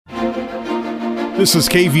This is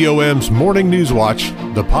KVOM's Morning News Watch,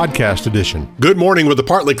 the podcast edition. Good morning. With a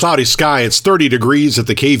partly cloudy sky, it's 30 degrees at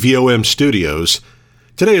the KVOM studios.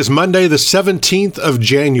 Today is Monday, the 17th of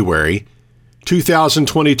January,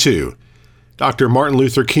 2022, Dr. Martin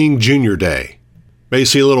Luther King Jr. Day. May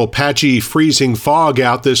see a little patchy, freezing fog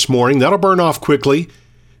out this morning. That'll burn off quickly.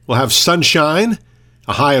 We'll have sunshine,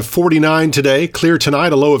 a high of 49 today, clear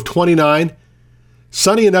tonight, a low of 29,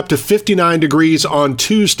 sunny and up to 59 degrees on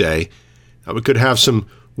Tuesday. Now, we could have some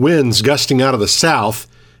winds gusting out of the south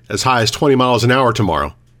as high as 20 miles an hour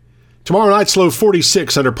tomorrow. Tomorrow night's low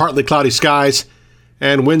 46 under partly cloudy skies.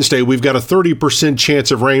 And Wednesday, we've got a 30% chance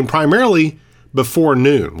of rain, primarily before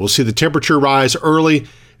noon. We'll see the temperature rise early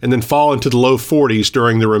and then fall into the low 40s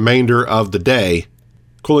during the remainder of the day,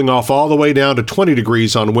 cooling off all the way down to 20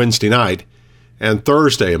 degrees on Wednesday night. And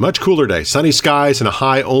Thursday, a much cooler day, sunny skies and a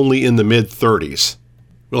high only in the mid-30s.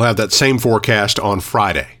 We'll have that same forecast on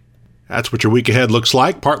Friday. That's what your week ahead looks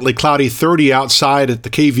like. Partly cloudy, 30 outside at the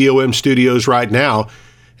KVOM studios right now.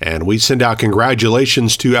 And we send out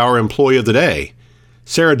congratulations to our employee of the day,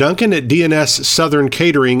 Sarah Duncan at DNS Southern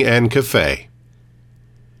Catering and Cafe.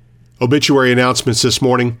 Obituary announcements this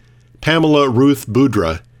morning. Pamela Ruth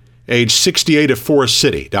Boudra, age 68 of Forest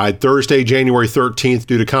City, died Thursday, January 13th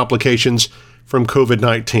due to complications from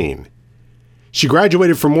COVID-19. She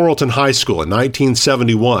graduated from Morrilton High School in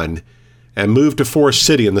 1971 and moved to Forest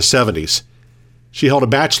City in the 70s. She held a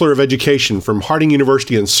Bachelor of Education from Harding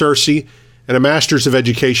University in Searcy and a Master's of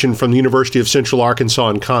Education from the University of Central Arkansas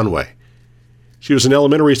in Conway. She was an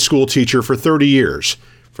elementary school teacher for 30 years,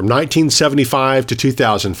 from 1975 to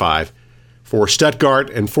 2005, for Stuttgart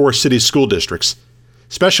and Forest City school districts,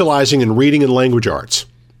 specializing in reading and language arts.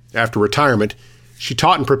 After retirement, she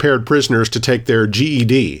taught and prepared prisoners to take their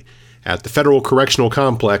GED at the Federal Correctional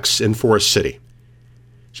Complex in Forest City.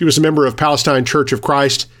 She was a member of Palestine Church of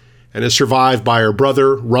Christ and is survived by her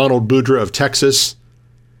brother, Ronald Boudra of Texas,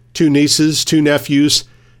 2 nieces, 2 nephews,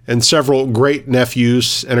 and several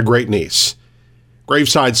great-nephews and a great-niece.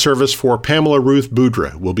 Graveside service for Pamela Ruth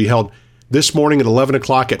Boudra will be held this morning at 11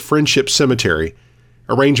 o'clock at Friendship Cemetery.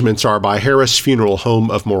 Arrangements are by Harris Funeral Home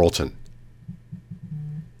of Morrilton.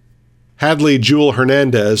 Hadley Jewel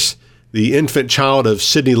Hernandez, the infant child of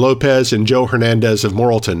Sidney Lopez and Joe Hernandez of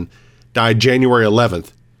Morrilton, died January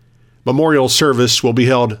 11th. Memorial service will be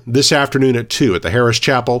held this afternoon at 2 at the Harris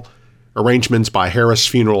Chapel. Arrangements by Harris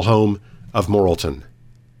Funeral Home of Morrilton.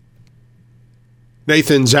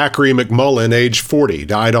 Nathan Zachary McMullen, age 40,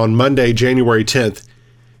 died on Monday, January 10th.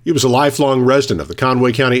 He was a lifelong resident of the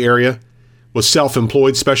Conway County area, was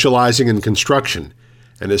self-employed specializing in construction,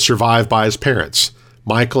 and is survived by his parents,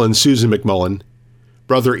 Michael and Susan McMullen,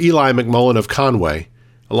 brother Eli McMullen of Conway,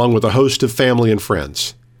 along with a host of family and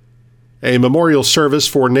friends. A memorial service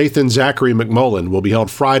for Nathan Zachary McMullen will be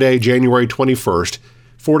held Friday, January 21st,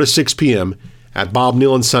 4 to 6 p.m. at Bob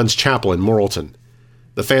Neal & Sons Chapel in Morrilton.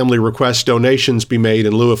 The family requests donations be made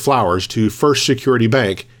in lieu of flowers to First Security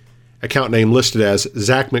Bank, account name listed as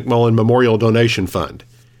Zach McMullen Memorial Donation Fund.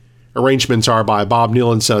 Arrangements are by Bob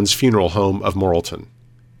Neal & Sons Funeral Home of Morrilton.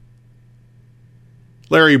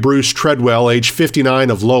 Larry Bruce Treadwell, age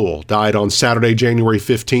 59 of Lowell, died on Saturday, January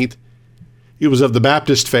 15th. He was of the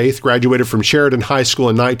Baptist faith, graduated from Sheridan High School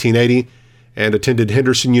in 1980, and attended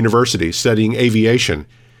Henderson University studying aviation.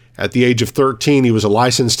 At the age of 13, he was a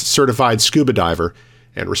licensed certified scuba diver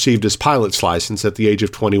and received his pilot's license at the age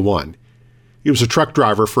of 21. He was a truck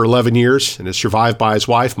driver for 11 years and is survived by his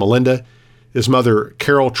wife, Melinda, his mother,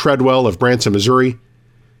 Carol Treadwell of Branson, Missouri,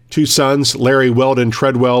 2 sons, Larry Weldon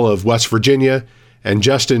Treadwell of West Virginia and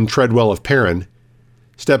Justin Treadwell of Perrin,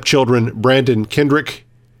 stepchildren Brandon Kendrick,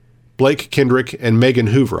 Blake Kendrick, and Megan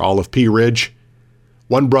Hoover, all of Pea Ridge,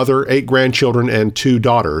 1 brother, 8 grandchildren, and 2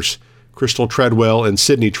 daughters, Crystal Treadwell and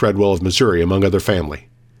Sydney Treadwell of Missouri, among other family.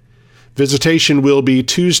 Visitation will be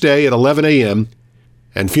Tuesday at 11 a.m.,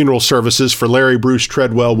 and funeral services for Larry Bruce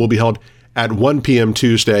Treadwell will be held at 1 p.m.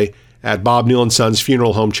 Tuesday at Bob Neal & Sons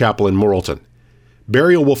Funeral Home Chapel in Morrilton.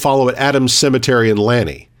 Burial will follow at Adams Cemetery in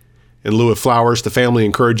Lanny. In lieu of flowers, the family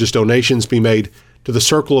encourages donations be made to the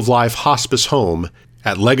Circle of Life Hospice Home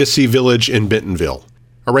at Legacy Village in Bentonville.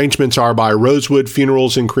 Arrangements are by Rosewood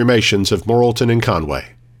Funerals and Cremations of Morrilton and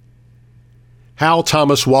Conway. Hal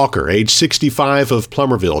Thomas Walker, age 65 of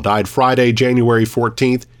Plumerville, died Friday, January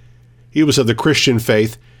 14th. He was of the Christian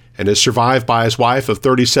faith and is survived by his wife of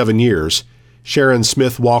 37 years, Sharon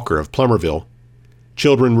Smith Walker of Plumerville,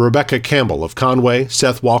 children Rebecca Campbell of Conway,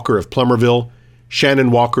 Seth Walker of Plumerville, Shannon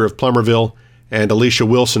Walker of Plumerville, and Alicia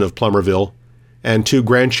Wilson of Plumerville, and 2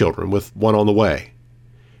 grandchildren with 1 on the way.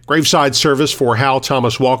 Graveside service for Hal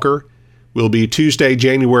Thomas Walker will be Tuesday,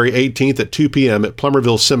 January 18th at 2 p.m. at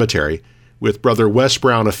Plumerville Cemetery, with Brother Wes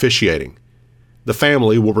Brown officiating. The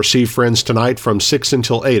family will receive friends tonight from 6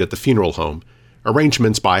 until 8 at the funeral home.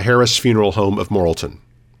 Arrangements by Harris Funeral Home of Morrilton.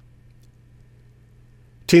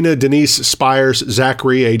 Tina Denise Spires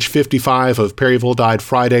Zachary, age 55, of Perryville, died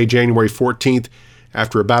Friday, January 14th,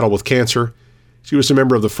 after a battle with cancer. She was a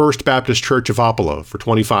member of the First Baptist Church of Apollo for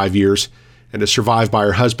 25 years and is survived by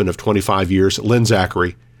her husband of 25 years, Lynn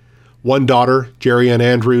Zachary, one daughter, Jerry Ann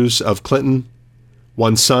Andrews of Clinton,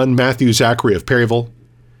 one son, Matthew Zachary of Perryville,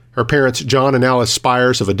 her parents, John and Alice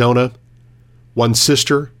Spires of Adona, one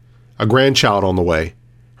sister, a grandchild on the way,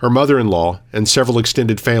 her mother-in-law, and several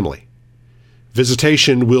extended family.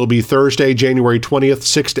 Visitation will be Thursday, January 20th,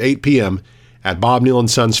 6 to 8 p.m. at Bob Neal &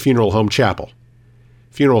 Sons Funeral Home Chapel.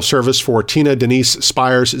 Funeral service for Tina Denise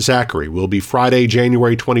Spires Zachary will be Friday,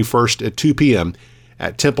 January 21st at 2 p.m.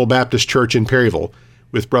 at Temple Baptist Church in Perryville,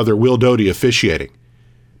 with Brother Will Doty officiating.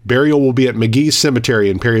 Burial will be at McGee Cemetery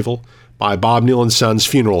in Perryville by Bob Neal & Sons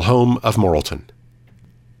Funeral Home of Morrilton.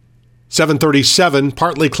 7:37,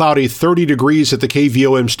 partly cloudy, 30 degrees at the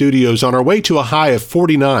KVOM studios, on our way to a high of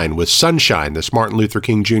 49 with sunshine this Martin Luther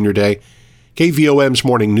King Jr. Day. KVOM's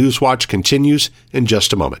Morning News Watch continues in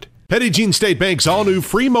just a moment. Petit Jean State Bank's all-new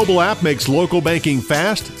free mobile app makes local banking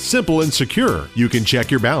fast, simple, and secure. You can check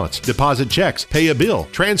your balance, deposit checks, pay a bill,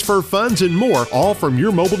 transfer funds, and more, all from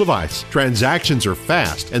your mobile device. Transactions are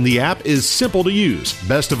fast, and the app is simple to use.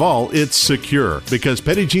 Best of all, it's secure, because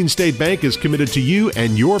Petit Jean State Bank is committed to you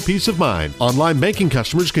and your peace of mind. Online banking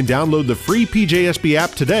customers can download the free PJSB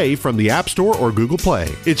app today from the App Store or Google Play.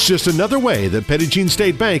 It's just another way that Petit Jean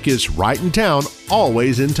State Bank is right in town,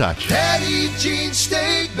 always in touch. Petit Jean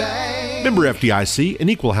State Bank. Member FDIC, an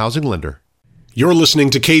equal housing lender. You're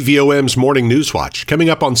listening to KVOM's Morning News Watch. Coming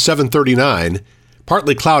up on 7:39,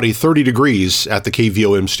 partly cloudy, 30 degrees at the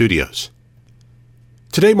KVOM studios.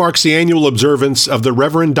 Today marks the annual observance of the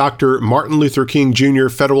Reverend Dr. Martin Luther King Jr.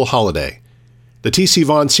 federal holiday. The T.C.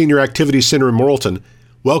 Vaughn Senior Activity Center in Morrilton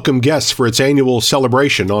welcomed guests for its annual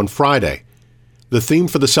celebration on Friday. The theme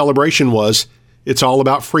for the celebration was, "It's All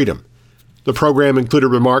About Freedom." The program included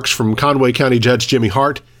remarks from Conway County Judge Jimmy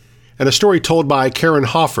Hart and a story told by Karen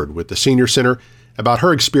Hofford with the Senior Center about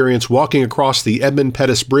her experience walking across the Edmund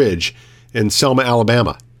Pettus Bridge in Selma,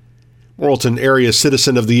 Alabama. Morrilton Area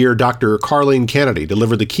Citizen of the Year Dr. Carleen Kennedy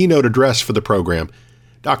delivered the keynote address for the program.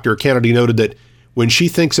 Dr. Kennedy noted that when she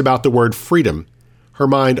thinks about the word freedom, her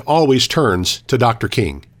mind always turns to Dr.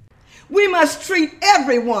 King. We must treat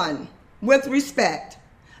everyone with respect,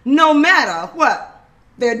 no matter what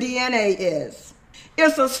their DNA is.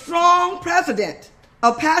 It's a strong precedent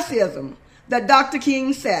of pacifism that Dr.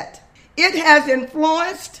 King set. It has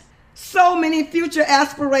influenced so many future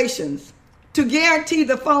aspirations to guarantee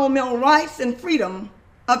the fundamental rights and freedom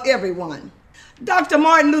of everyone. Dr.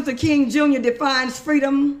 Martin Luther King Jr. defines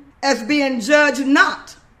freedom as being judged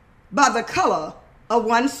not by the color of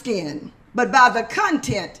one's skin, but by the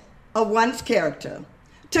content of one's character.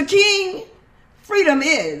 To King, freedom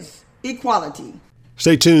is equality.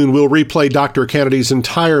 Stay tuned. We'll replay Dr. Kennedy's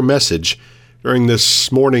entire message during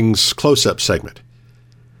this morning's close-up segment.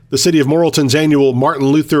 The City of Morrilton's annual Martin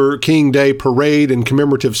Luther King Day Parade and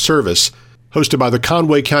Commemorative Service, hosted by the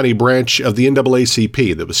Conway County branch of the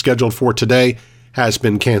NAACP that was scheduled for today, has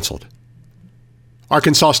been canceled.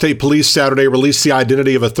 Arkansas State Police Saturday released the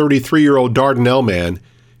identity of a 33-year-old Dardanelle man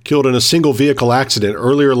killed in a single-vehicle accident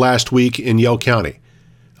earlier last week in Yell County.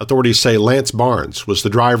 Authorities say Lance Barnes was the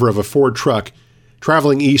driver of a Ford truck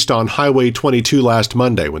traveling east on Highway 22 last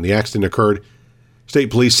Monday when the accident occurred.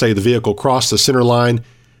 State police say the vehicle crossed the center line,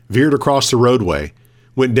 veered across the roadway,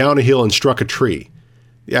 went down a hill and struck a tree.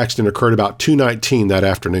 The accident occurred about 2:19 that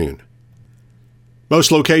afternoon.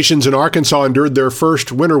 Most locations in Arkansas endured their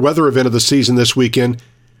first winter weather event of the season this weekend.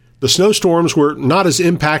 The snowstorms were not as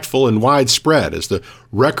impactful and widespread as the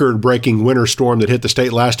record-breaking winter storm that hit the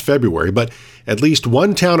state last February, but at least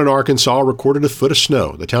one town in Arkansas recorded a foot of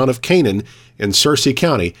snow. The town of Canaan in Searcy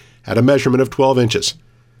County had a measurement of 12 inches.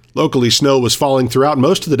 Locally, snow was falling throughout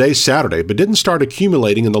most of the day Saturday, but didn't start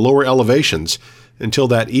accumulating in the lower elevations until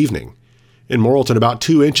that evening. In Morrilton, about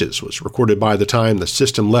 2 inches was recorded by the time the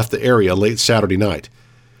system left the area late Saturday night.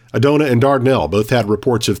 Adona and Dardanelle both had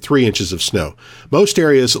reports of 3 inches of snow. Most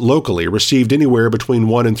areas locally received anywhere between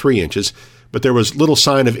 1 and 3 inches, but there was little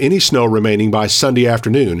sign of any snow remaining by Sunday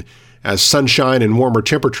afternoon as sunshine and warmer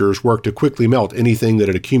temperatures worked to quickly melt anything that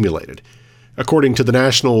had accumulated. According to the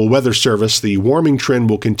National Weather Service, the warming trend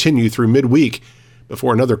will continue through midweek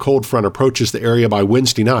before another cold front approaches the area by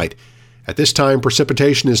Wednesday night. At this time,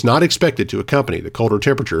 precipitation is not expected to accompany the colder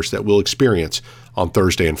temperatures that we'll experience on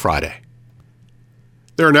Thursday and Friday.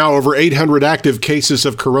 There are now over 800 active cases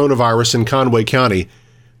of coronavirus in Conway County.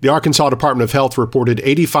 The Arkansas Department of Health reported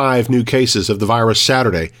 85 new cases of the virus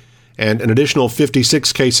Saturday and an additional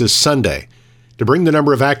 56 cases Sunday, to bring the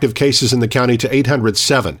number of active cases in the county to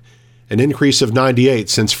 807, an increase of 98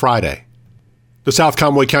 since Friday. The South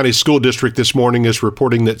Conway County School District this morning is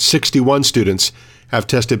reporting that 61 students have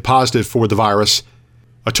tested positive for the virus.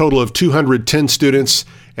 A total of 210 students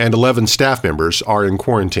and 11 staff members are in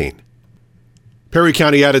quarantine. Perry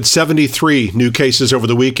County added 73 new cases over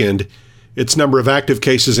the weekend. Its number of active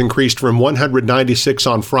cases increased from 196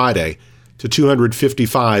 on Friday to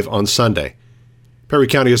 255 on Sunday. Perry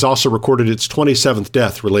County has also recorded its 27th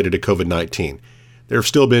death related to COVID-19. There have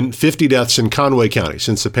still been 50 deaths in Conway County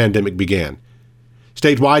since the pandemic began.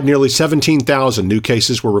 Statewide, nearly 17,000 new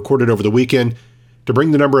cases were recorded over the weekend, to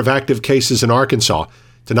bring the number of active cases in Arkansas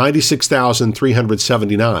to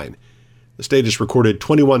 96,379. The state has recorded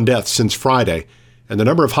 21 deaths since Friday, and the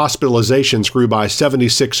number of hospitalizations grew by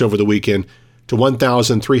 76 over the weekend to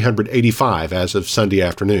 1,385 as of Sunday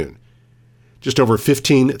afternoon. Just over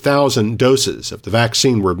 15,000 doses of the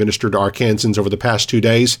vaccine were administered to Arkansans over the past 2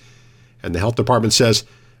 days, and the health department says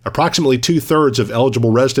approximately 2/3 of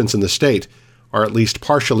eligible residents in the state are at least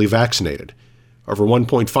partially vaccinated. Over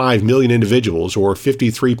 1.5 million individuals, or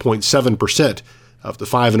 53.7% of the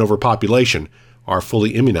 5 and over population, are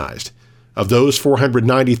fully immunized. Of those,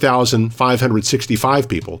 490,565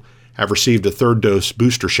 people have received a third dose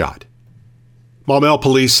booster shot. Maumelle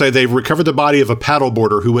police say they've recovered the body of a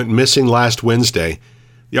paddleboarder who went missing last Wednesday.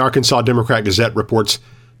 The Arkansas Democrat-Gazette reports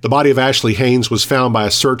the body of Ashley Haynes was found by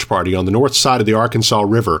a search party on the north side of the Arkansas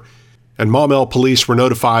River, and Maumelle police were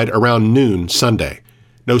notified around noon Sunday.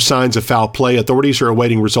 No signs of foul play. Authorities are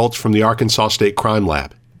awaiting results from the Arkansas State Crime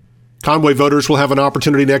Lab. Conway voters will have an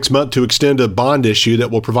opportunity next month to extend a bond issue that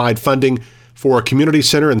will provide funding for a community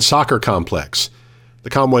center and soccer complex. The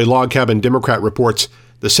Conway Log Cabin Democrat reports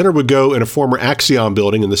the center would go in a former Axiom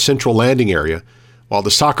building in the central landing area, while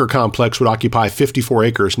the soccer complex would occupy 54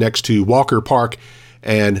 acres next to Walker Park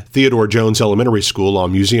and Theodore Jones Elementary School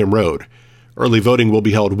on Museum Road. Early voting will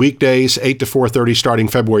be held weekdays, 8 to 4:30 starting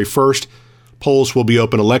February 1st. Polls will be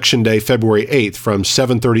open Election Day, February 8th from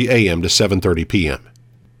 7:30 a.m. to 7:30 p.m.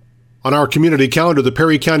 On our community calendar, the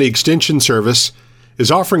Perry County Extension Service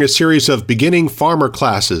is offering a series of beginning farmer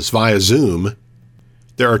classes via Zoom.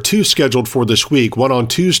 There are 2 scheduled for this week, one on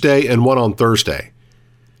Tuesday and one on Thursday.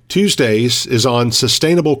 Tuesdays is on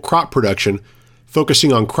sustainable crop production,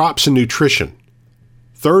 focusing on crops and nutrition.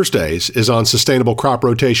 Thursdays is on sustainable crop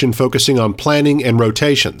rotation, focusing on planting and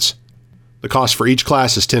rotations. The cost for each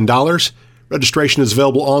class is $10. Registration is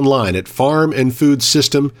available online at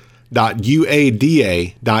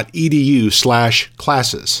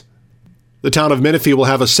farmandfoodsystem.uada.edu/classes. The town of Menifee will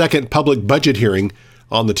have a second public budget hearing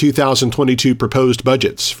on the 2022 proposed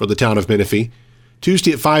budgets for the town of Menifee,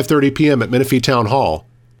 Tuesday at 5:30 p.m. at Menifee Town Hall.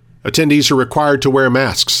 Attendees are required to wear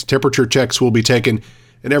masks. Temperature checks will be taken,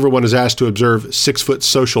 and everyone is asked to observe 6-foot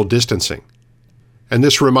social distancing. And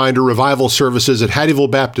this reminder, revival services at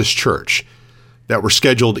Hattieville Baptist Church that were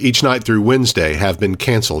scheduled each night through Wednesday have been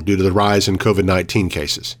canceled due to the rise in COVID-19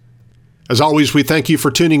 cases. As always, we thank you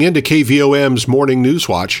for tuning in to KVOM's Morning News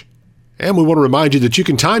Watch. And we want to remind you that you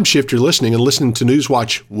can time shift your listening and listen to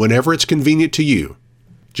Newswatch whenever it's convenient to you.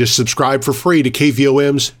 Just subscribe for free to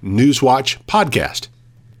KVOM's Newswatch podcast.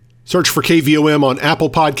 Search for KVOM on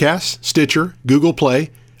Apple Podcasts, Stitcher, Google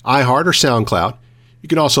Play, iHeart, or SoundCloud. You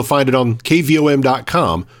can also find it on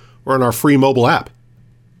KVOM.com or on our free mobile app.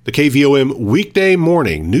 The KVOM Weekday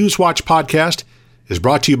Morning Newswatch podcast is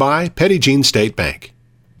brought to you by Petit Jean State Bank.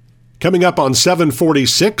 Coming up on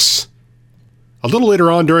 746, a little later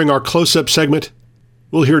on during our close-up segment,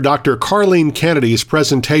 we'll hear Dr. Carleen Kennedy's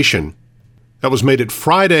presentation that was made at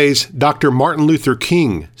Friday's Dr. Martin Luther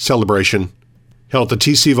King celebration held at the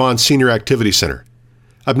T.C. Vaughn Senior Activity Center.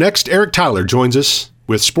 Up next, Eric Tyler joins us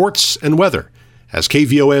with sports and weather as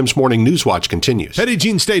KVOM's Morning News Watch continues. Petit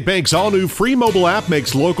Jean State Bank's all-new free mobile app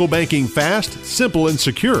makes local banking fast, simple, and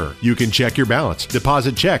secure. You can check your balance,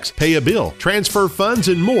 deposit checks, pay a bill, transfer funds,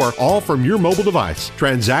 and more, all from your mobile device.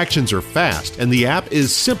 Transactions are fast, and the app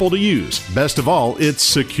is simple to use. Best of all, it's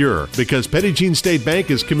secure, because Petit Jean State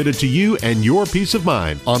Bank is committed to you and your peace of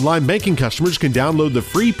mind. Online banking customers can download the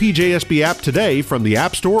free PJSB app today from the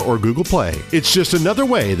App Store or Google Play. It's just another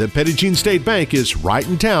way that Petit Jean State Bank is right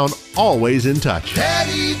in town, always in touch.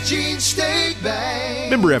 Petit Jean State Bank.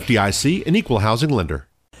 Member FDIC, an equal housing lender.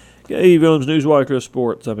 KVOM's Newswatch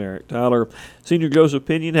Sports. I'm Eric Tyler. Senior Joseph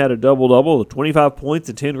Pinion had a double-double with 25 points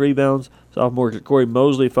and 10 rebounds. Sophomore Corey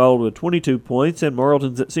Mosley followed with 22 points, and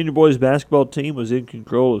Marlton's senior boys basketball team was in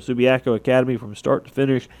control of Subiaco Academy from start to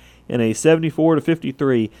finish. in a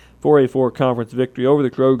 74-53 4A4 conference victory over the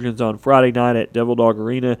Trojans on Friday night at Devil Dog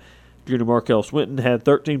Arena. Junior Markel Swinton had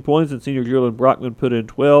 13 points, and senior Julian Brockman put in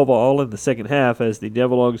 12, all in the second half, as the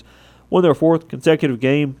Devil Dogs won their fourth consecutive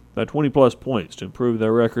game by 20-plus points to improve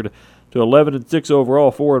their record to 11-6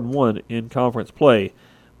 overall, 4-1 in conference play.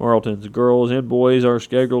 Marlton's girls and boys are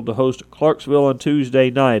scheduled to host Clarksville on Tuesday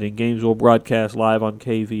night, and games will broadcast live on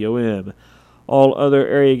KVOM. All other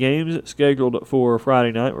area games scheduled for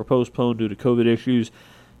Friday night were postponed due to COVID issues.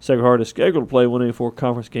 Sacred Heart is scheduled to play 1A4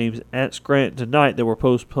 conference games at Scranton tonight that were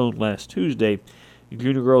postponed last Tuesday.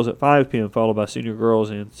 Junior girls at 5 p.m., followed by senior girls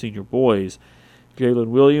and senior boys. Jalen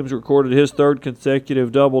Williams recorded his third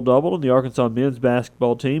consecutive double-double, and the Arkansas men's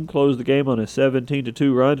basketball team closed the game on a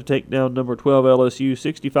 17-2 run to take down number 12 LSU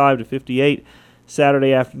 65-58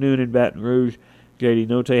 Saturday afternoon in Baton Rouge. J.D.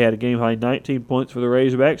 Note had a game-high 19 points for the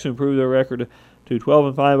Razorbacks to improve their record to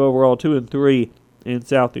 12-5 overall, 2-3 in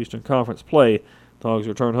Southeastern Conference play. The Hogs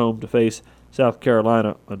return home to face South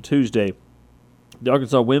Carolina on Tuesday. The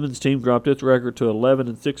Arkansas women's team dropped its record to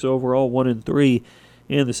 11-6 overall, 1-3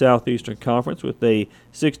 in the Southeastern Conference, with a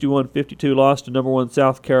 61-52 loss to number 1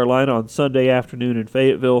 South Carolina on Sunday afternoon in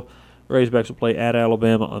Fayetteville. The Razorbacks will play at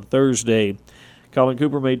Alabama on Thursday. Colin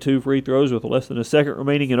Cooper made 2 free throws with less than a second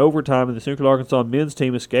remaining in overtime, and the Central Arkansas men's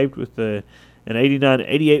team escaped with an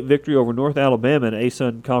 89-88 victory over North Alabama in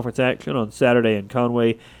ASUN Conference action on Saturday in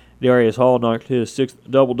Conway. Darius Hall knocked his 6th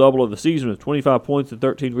double-double of the season with 25 points and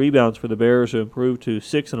 13 rebounds for the Bears, who improved to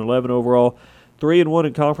 6-11 overall, 3-1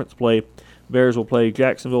 in conference play. Bears will play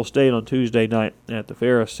Jacksonville State on Tuesday night at the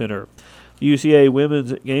Ferris Center. The UCA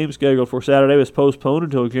women's game scheduled for Saturday was postponed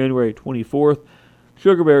until January 24th.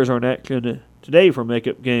 Sugar Bears are in action today for a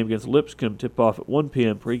makeup game against Lipscomb. Tip-off at 1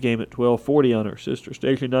 p.m. Pregame at 12:40 on our sister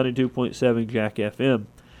station, 92.7 Jack FM.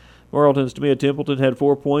 Marlton's Tamia Templeton had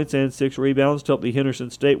 4 points and 6 rebounds to help the Henderson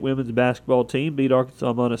State women's basketball team beat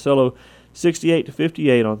Arkansas Monticello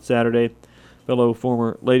 68-58 on Saturday. Fellow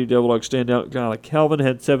former Lady Devil Dog standout Kyla Calvin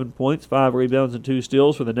had 7 points, 5 rebounds, and 2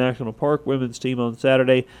 steals for the National Park women's team on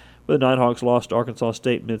Saturday, but the Nighthawks lost to Arkansas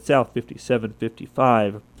State Mid-South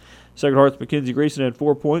 57-55. Sacred Heart's Mackenzie Greason had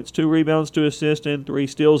 4 points, 2 rebounds, 2 assists, and 3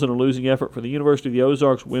 steals in a losing effort for the University of the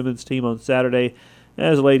Ozarks women's team on Saturday,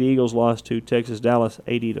 as the Lady Eagles lost to Texas Dallas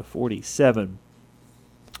 80-47.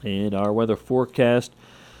 And our weather forecast.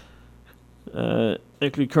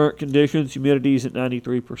 Actually, current conditions, humidity is at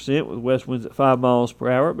 93% with west winds at 5 miles per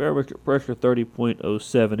hour. Barometric pressure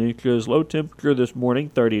 30.07 inches. Low temperature this morning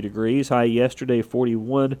 30 degrees. High yesterday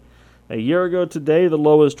 41. A year ago today, the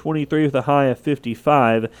low is 23 with a high of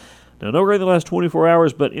 55. Now, no rain in the last 24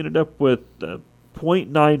 hours, but ended up with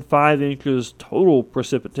 0.95 inches total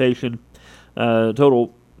precipitation.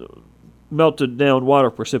 Total melted down water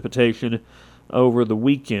precipitation over the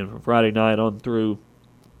weekend from Friday night on through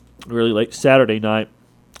really late Saturday night.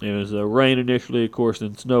 It was rain initially, of course,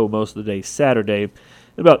 then snow most of the day Saturday.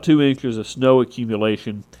 About 2 inches of snow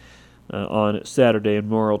accumulation on Saturday in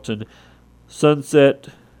Marlton. Sunset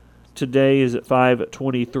today is at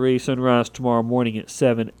 5:23. Sunrise tomorrow morning at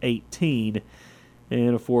 7:18.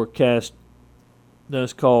 And a forecast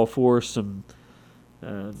does call for some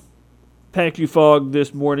patchy fog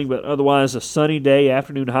this morning, but otherwise a sunny day.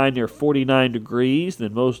 Afternoon high near 49 degrees.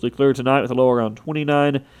 Then mostly clear tonight with a low around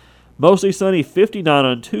 29. Mostly sunny, 59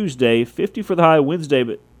 on Tuesday. 50 for the high Wednesday,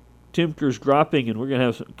 but temperatures dropping, and we're going to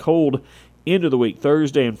have some cold into the week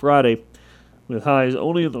Thursday and Friday with highs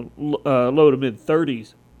only in the low to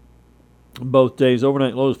mid-30s both days.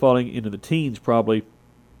 Overnight lows falling into the teens probably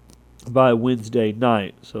by Wednesday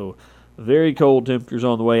night. So very cold temperatures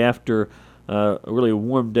on the way after a really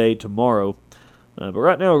warm day tomorrow. But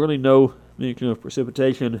right now, really no indication of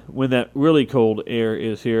precipitation when that really cold air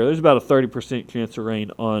is here. There's about a 30% chance of rain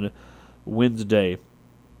on Wednesday.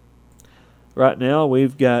 Right now,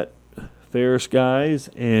 we've got fair skies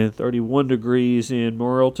and 31 degrees in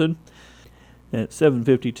Marlton. At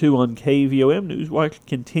 7:52 on KVOM, Newswatch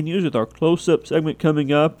continues with our close-up segment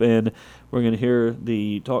coming up, and we're going to hear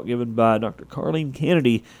the talk given by Dr. Carlene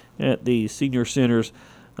Kennedy at the Senior Center's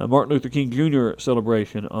Martin Luther King Jr.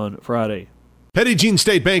 celebration on Friday. Petit Jean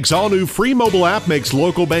State Bank's all-new free mobile app makes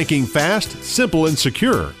local banking fast, simple, and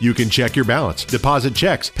secure. You can check your balance, deposit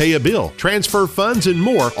checks, pay a bill, transfer funds, and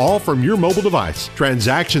more, all from your mobile device.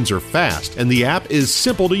 Transactions are fast, and the app is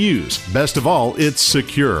simple to use. Best of all, it's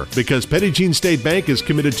secure, because Petit Jean State Bank is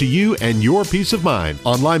committed to you and your peace of mind.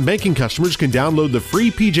 Online banking customers can download the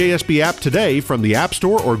free PJSB app today from the App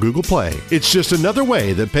Store or Google Play. It's just another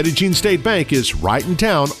way that Petit Jean State Bank is right in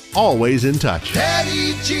town, always in touch.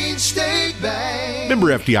 Petit Jean State Bank. Member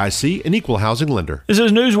FDIC, an equal housing lender. This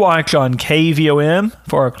is Newswatch on KVOM.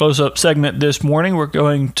 For our close-up segment this morning, we're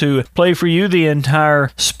going to play for you the entire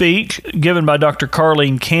speech given by Dr.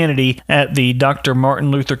 Carleen Kennedy at the Dr. Martin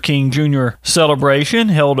Luther King Jr. celebration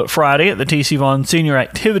held Friday at the T.C. Vaughn Senior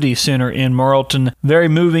Activity Center in Morrilton. Very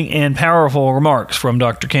moving and powerful remarks from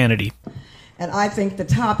Dr. Kennedy. And I think the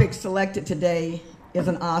topic selected today is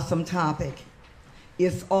an awesome topic.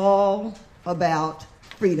 It's all about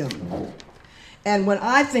freedom. And when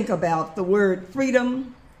I think about the word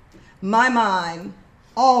freedom, my mind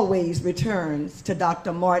always returns to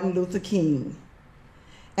Dr. Martin Luther King.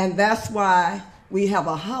 And that's why we have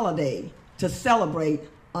a holiday to celebrate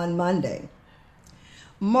on Monday.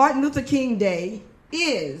 Martin Luther King Day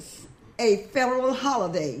is a federal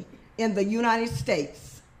holiday in the United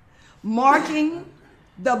States, marking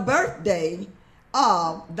the birthday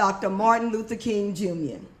of Dr. Martin Luther King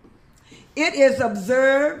Jr. It is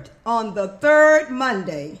observed on the third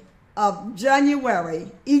Monday of January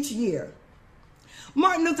each year.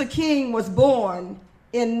 Martin Luther King was born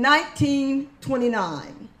in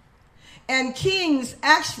 1929, and King's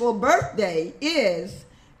actual birthday is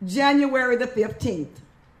January the 15th.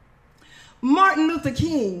 Martin Luther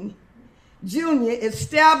King Jr.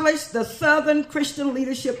 established the Southern Christian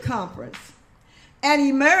Leadership Conference and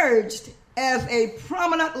emerged as a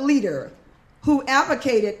prominent leader who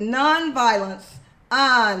advocated nonviolence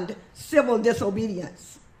and civil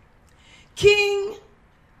disobedience. King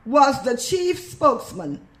was the chief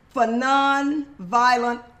spokesman for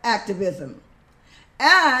nonviolent activism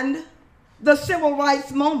and the civil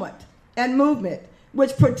rights movement,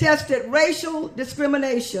 which protested racial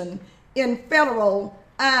discrimination in federal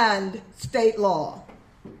and state law.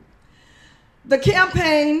 The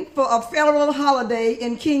campaign for a federal holiday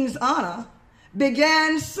in King's honor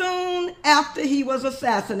began soon after he was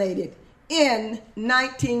assassinated in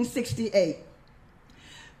 1968.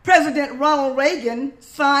 President Ronald Reagan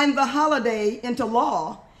signed the holiday into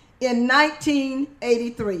law in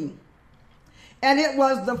 1983, and it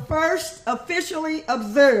was the first officially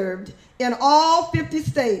observed in all 50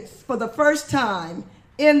 states for the first time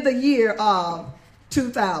in the year of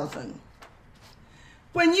 2000.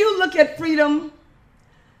 When you look at freedom,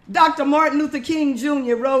 Dr. Martin Luther King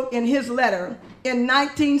Jr. wrote in his letter in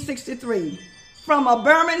 1963 from a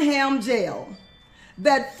Birmingham jail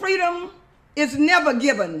that freedom is never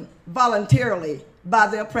given voluntarily by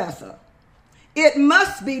the oppressor. It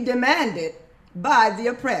must be demanded by the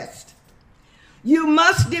oppressed. You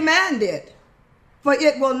must demand it, for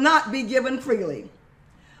it will not be given freely.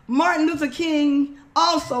 Martin Luther King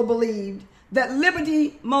also believed that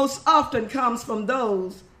liberty most often comes from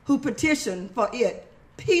those who petition for it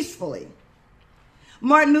peacefully.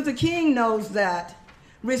 Martin Luther King knows that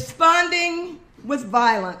responding with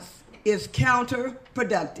violence is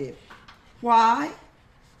counterproductive. Why?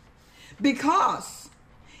 Because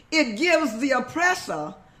it gives the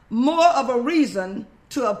oppressor more of a reason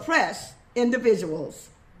to oppress individuals.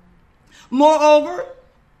 Moreover,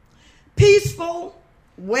 peaceful,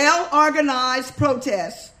 well-organized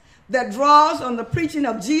protests that draws on the preaching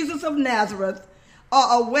of Jesus of Nazareth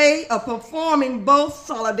are a way of performing both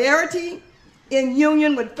solidarity in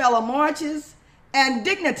union with fellow marches and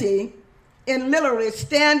dignity in literally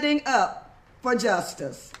standing up for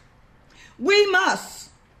justice. We must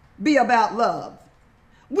be about love.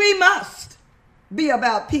 We must be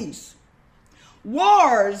about peace.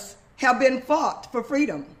 Wars have been fought for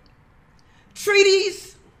freedom.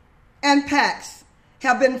 Treaties and pacts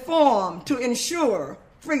have been formed to ensure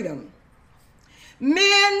freedom.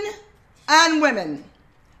 Men and women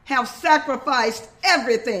have sacrificed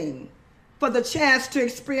everything for the chance to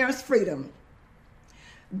experience freedom.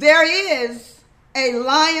 There is a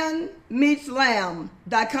lion meets lamb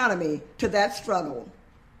dichotomy to that struggle.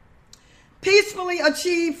 Peacefully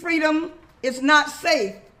achieved freedom is not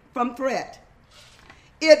safe from threat.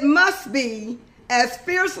 It must be as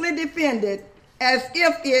fiercely defended as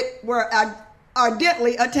if it were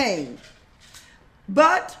ardently attained.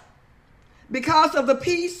 But because of the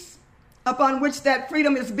peace upon which that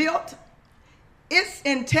freedom is built, its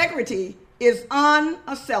integrity is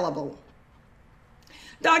unassailable.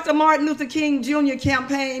 Dr. Martin Luther King Jr.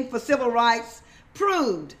 campaign for civil rights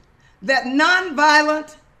proved that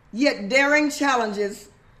nonviolent yet daring challenges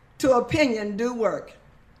to opinion do work.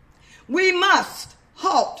 We must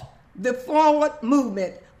halt the forward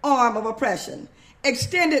movement arm of oppression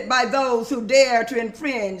extended by those who dare to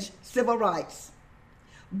infringe civil rights.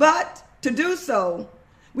 But to do so,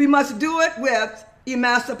 we must do it with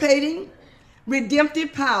emancipating,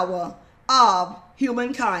 redemptive power of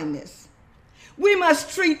human kindness. We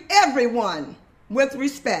must treat everyone with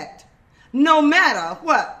respect, no matter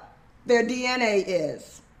what their DNA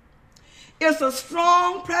is. It's a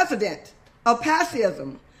strong precedent of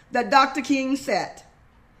pacifism that Dr. King set.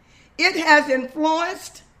 It has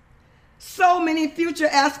influenced so many future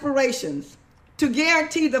aspirations to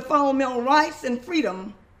guarantee the fundamental rights and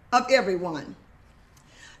freedom of everyone.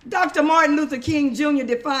 Dr. Martin Luther King Jr.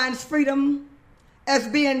 defines freedom as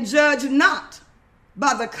being judged not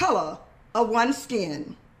by the color of one's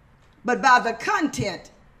skin, but by the content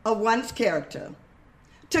of one's character.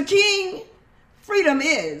 To King, freedom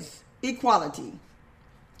is equality.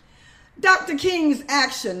 Dr. King's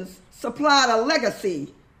actions supplied a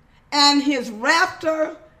legacy, and his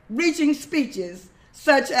rafter-reaching speeches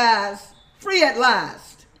such as "Free at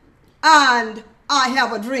Last" and "I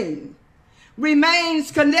Have a Dream"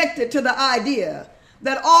 remains connected to the idea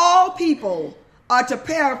that all people are to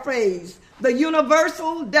paraphrase the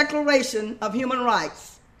Universal Declaration of Human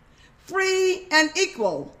Rights, free and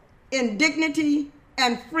equal in dignity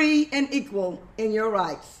and free and equal in your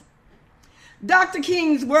rights. Dr.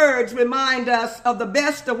 King's words remind us of the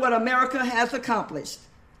best of what America has accomplished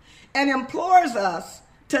and implores us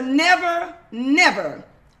to never, never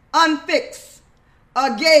unfix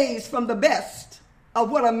or gaze from the best of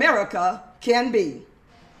what America can be.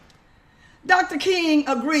 Dr. King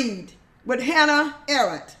agreed with Hannah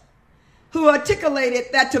Arendt, who articulated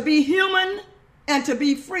that to be human and to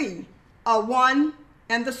be free are one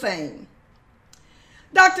and the same.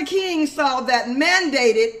 Dr. King saw that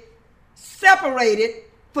mandated, separated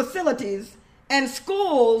facilities and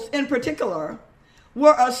schools in particular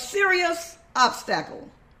were a serious obstacle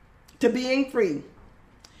to being free.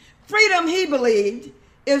 Freedom, he believed,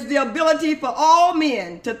 is the ability for all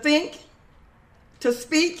men to think, to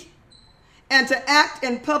speak, and to act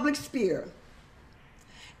in public sphere.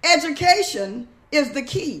 Education is the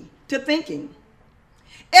key to thinking.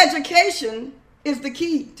 Education is the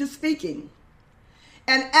key to speaking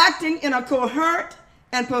and acting in a coherent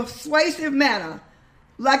and persuasive manner,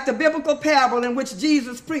 like the biblical parable in which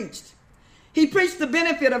Jesus preached. He preached the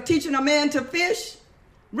benefit of teaching a man to fish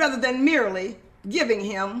rather than merely giving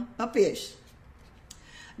him a fish.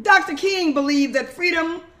 Dr. King believed that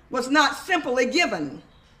freedom was not simply given.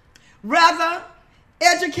 Rather,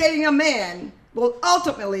 educating a man will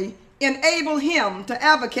ultimately enable him to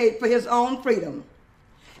advocate for his own freedom.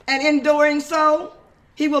 And in doing so,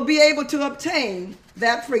 he will be able to obtain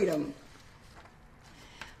that freedom.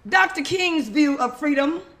 Dr. King's view of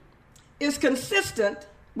freedom is consistent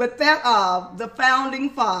with that of the Founding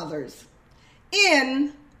Fathers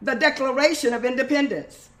in the Declaration of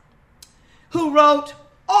Independence, who wrote,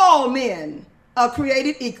 "All men are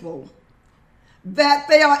created equal, that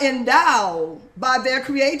they are endowed by their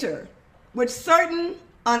Creator with certain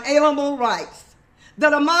unalienable rights,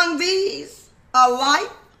 that among these are life,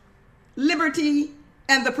 liberty,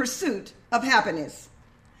 and the pursuit of happiness.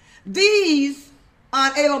 These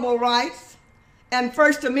unalienable rights and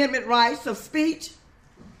First Amendment rights of speech,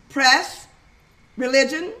 press,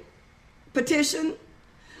 religion, petition,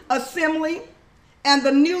 assembly, and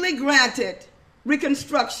the newly granted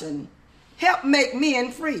Reconstruction help make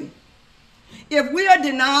men free. If we are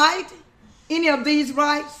denied any of these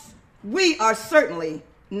rights, we are certainly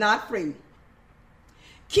not free."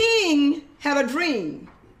 King had a dream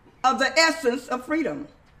of the essence of freedom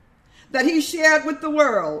that he shared with the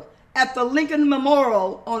world at the Lincoln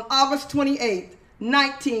Memorial on August 28,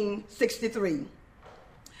 1963.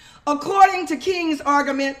 According to King's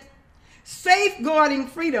argument, safeguarding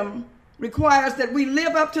freedom requires that we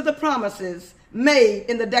live up to the promises made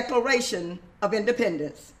in the Declaration of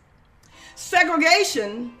Independence.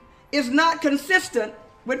 Segregation is not consistent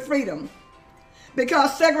with freedom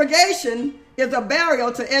because segregation is a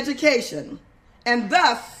barrier to education and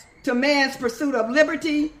thus to man's pursuit of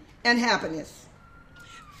liberty and happiness.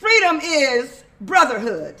 Freedom is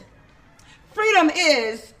brotherhood. Freedom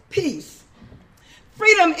is peace.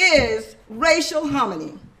 Freedom is racial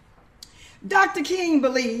harmony. Dr. King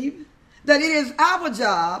believed that it is our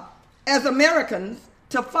job as Americans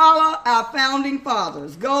to follow our Founding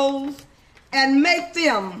Fathers' goals and make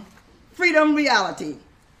them freedom reality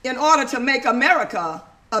in order to make America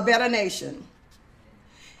a better nation.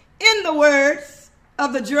 In the words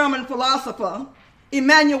of the German philosopher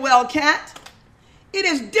Immanuel Kant, it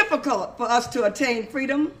is difficult for us to attain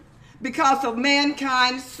freedom because of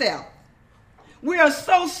mankind's self. We are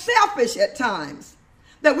so selfish at times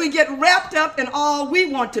that we get wrapped up in all we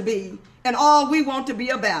want to be and all we want to be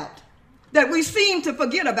about, that we seem to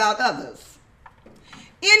forget about others.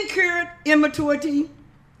 In current immaturity,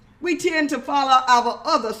 we tend to follow our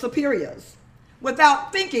other superiors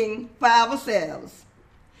without thinking for ourselves.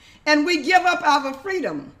 And we give up our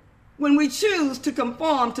freedom when we choose to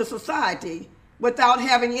conform to society without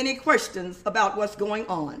having any questions about what's going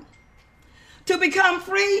on. To become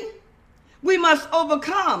free, we must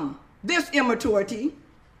overcome this immaturity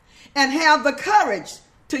and have the courage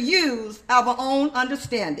to use our own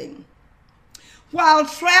understanding. While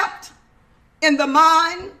trapped in the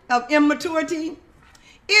mind of immaturity,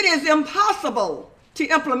 it is impossible to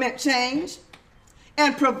implement change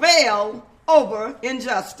and prevail over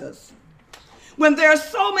injustice. When there are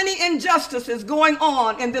so many injustices going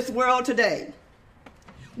on in this world today,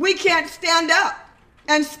 we can't stand up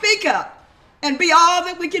and speak up and be all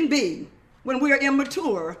that we can be when we are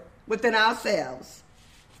immature within ourselves.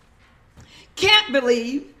 Can't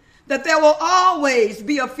believe that there will always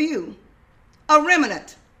be a few, a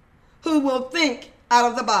remnant, who will think out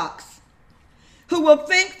of the box, who will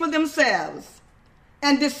think for themselves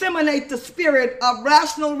and disseminate the spirit of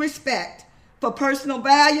rational respect for personal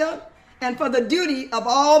value and for the duty of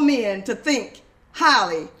all men to think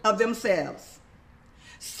highly of themselves.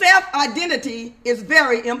 Self-identity is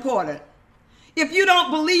very important. If you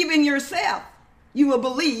don't believe in yourself, you will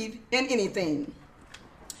believe in anything.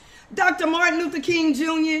 Dr. Martin Luther King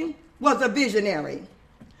Jr. was a visionary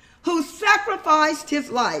who sacrificed his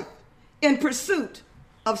life in pursuit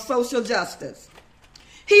of social justice.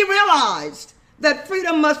 He realized that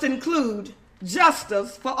freedom must include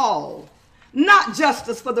justice for all, not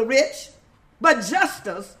justice for the rich, but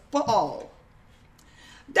justice for all.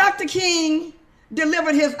 Dr. King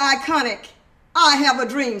delivered his iconic "I Have a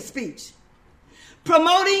Dream" speech,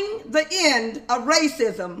 promoting the end of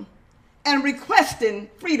racism and requesting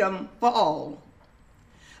freedom for all.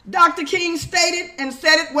 Dr. King stated and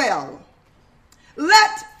said it well,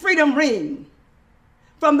 "Let freedom ring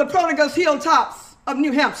from the Prodigal's hilltops of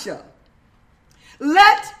New Hampshire.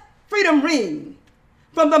 Let freedom ring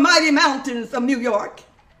from the mighty mountains of New York.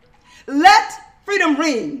 Let freedom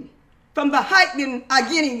ring from the hiking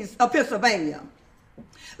Alleghenies of Pennsylvania.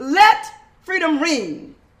 Let freedom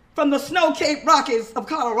ring from the snow-capped Rockies of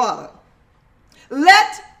Colorado.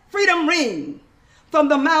 Let freedom ring from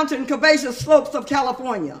the mountain curvaceous slopes of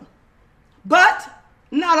California. But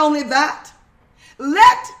not only that,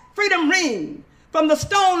 let freedom ring from the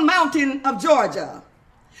Stone Mountain of Georgia.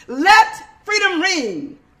 Let freedom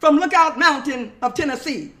ring from Lookout Mountain of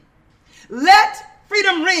Tennessee. Let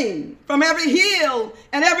freedom ring from every hill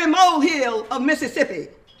and every molehill of Mississippi.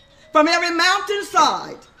 From every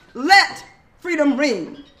mountainside, let freedom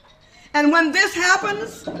ring." And when this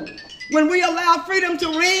happens, when we allow freedom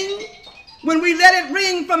to ring, when we let it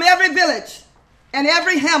ring from every village and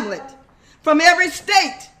every hamlet, from every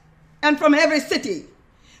state and from every city,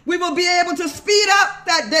 we will be able to speed up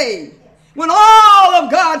that day when all of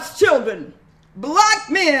God's children, black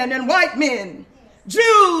men and white men,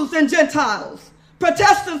 Jews and Gentiles,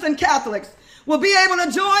 Protestants and Catholics, will be able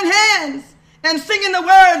to join hands and sing in the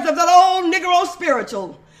words of that old Negro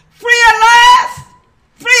spiritual, "Free at last,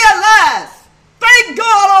 free at last, thank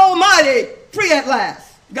God Almighty, free at last."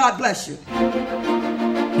 God bless you.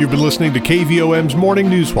 You've been listening to KVOM's Morning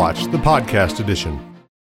News Watch, the podcast edition.